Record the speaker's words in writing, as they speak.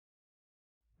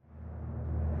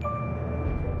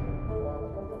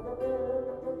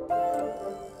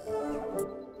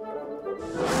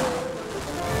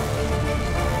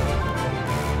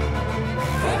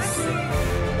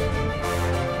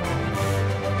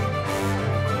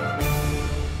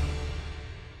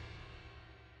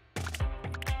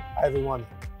Hi everyone,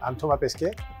 I'm Thomas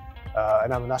Pesquet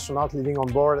and I'm an astronaut living on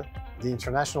board the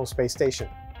International Space Station.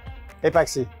 Hey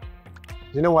Paxi, do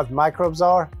you know what microbes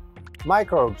are?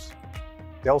 Microbes,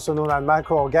 they're also known as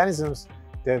microorganisms.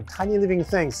 They're tiny living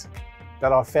things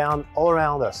that are found all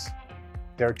around us.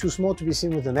 They're too small to be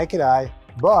seen with the naked eye,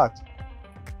 but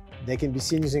they can be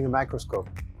seen using a microscope.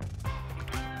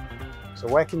 So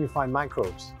where can you find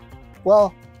microbes?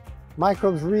 Well,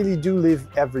 microbes really do live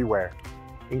everywhere,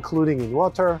 including in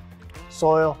water,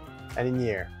 soil, and in the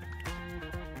air.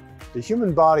 The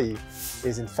human body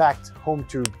is in fact home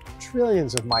to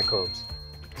trillions of microbes.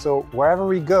 So wherever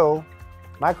we go,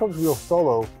 microbes will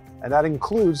follow, and that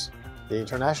includes the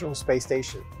International Space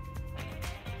Station.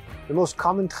 The most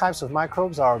common types of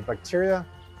microbes are bacteria,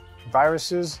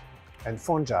 viruses, and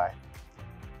fungi.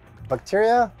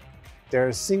 Bacteria,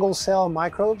 they're single-cell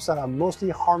microbes that are mostly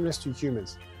harmless to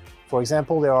humans. For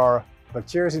example, there are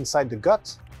bacteria inside the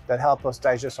gut that help us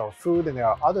digest our food, and there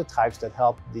are other types that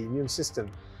help the immune system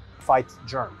fight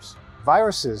germs.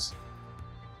 Viruses,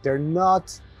 they're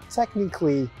not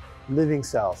technically living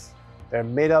cells. They're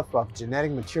made up of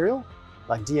genetic material,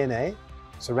 like DNA,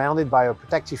 surrounded by a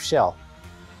protective shell.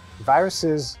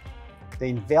 Viruses, they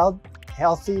invade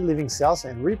healthy living cells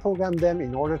and reprogram them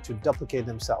in order to duplicate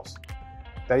themselves.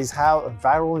 That is how a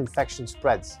viral infection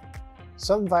spreads.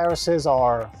 Some viruses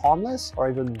are harmless or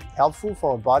even helpful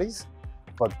for our bodies,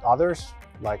 but others,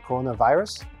 like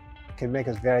coronavirus, can make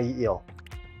us very ill.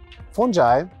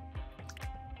 Fungi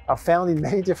are found in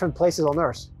many different places on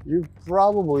Earth. You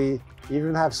probably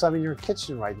even have some in your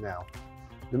kitchen right now.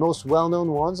 The most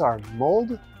well-known ones are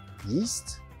mold,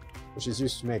 yeast, which is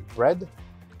used to make bread,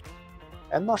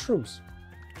 and mushrooms.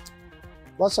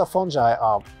 Lots of fungi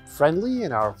are friendly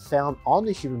and are found on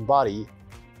the human body,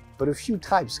 but a few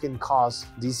types can cause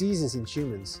diseases in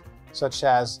humans, such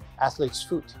as athlete's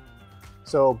foot.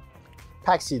 So,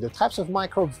 Paxi, the types of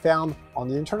microbes found on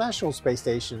the International Space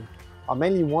Station are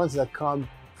mainly ones that come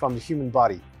from the human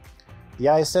body.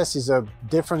 The ISS is a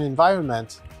different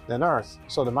environment than Earth,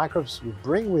 so the microbes we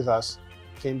bring with us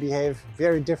can behave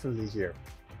very differently here.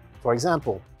 For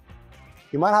example,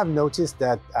 you might have noticed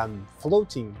that I'm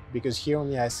floating because here on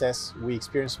the ISS we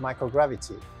experience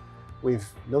microgravity. We've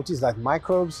noticed that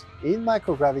microbes in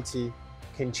microgravity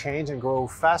can change and grow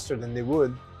faster than they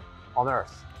would on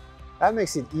Earth. That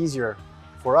makes it easier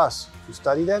for us to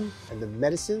study them and the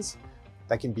medicines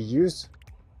that can be used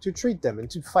to treat them and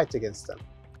to fight against them.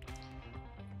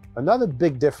 Another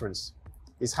big difference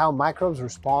is how microbes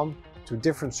respond to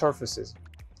different surfaces.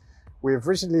 We have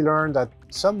recently learned that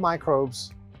some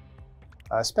microbes,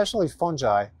 especially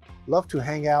fungi, love to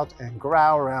hang out and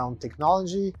grow around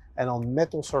technology and on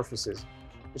metal surfaces,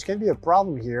 which can be a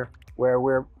problem here where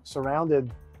we're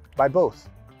surrounded by both.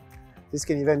 This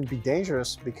can even be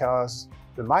dangerous because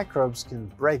the microbes can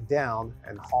break down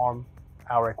and harm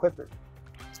our equipment.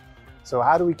 So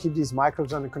how do we keep these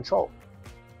microbes under control?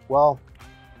 Well,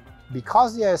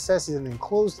 because the ISS is an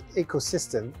enclosed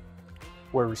ecosystem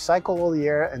where we recycle all the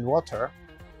air and water,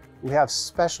 we have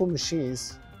special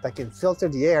machines that can filter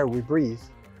the air we breathe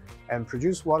and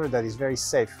produce water that is very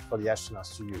safe for the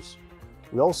astronauts to use.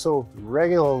 We also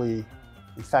regularly,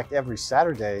 in fact every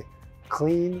Saturday,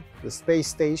 clean the space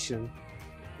station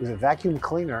with a vacuum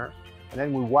cleaner, and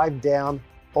then we wipe down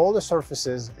all the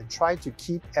surfaces and try to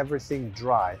keep everything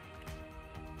dry,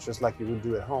 just like you would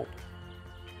do at home.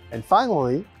 And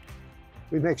finally,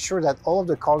 we make sure that all of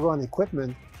the cargo and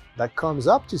equipment that comes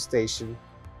up to station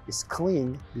is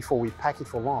clean before we pack it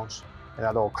for launch, and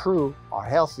that our crew are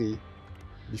healthy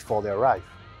before they arrive.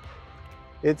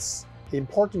 It's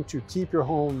important to keep your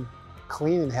home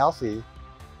clean and healthy,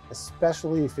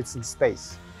 especially if it's in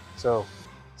space. So,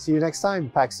 see you next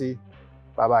time, Paxi.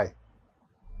 Bye-bye.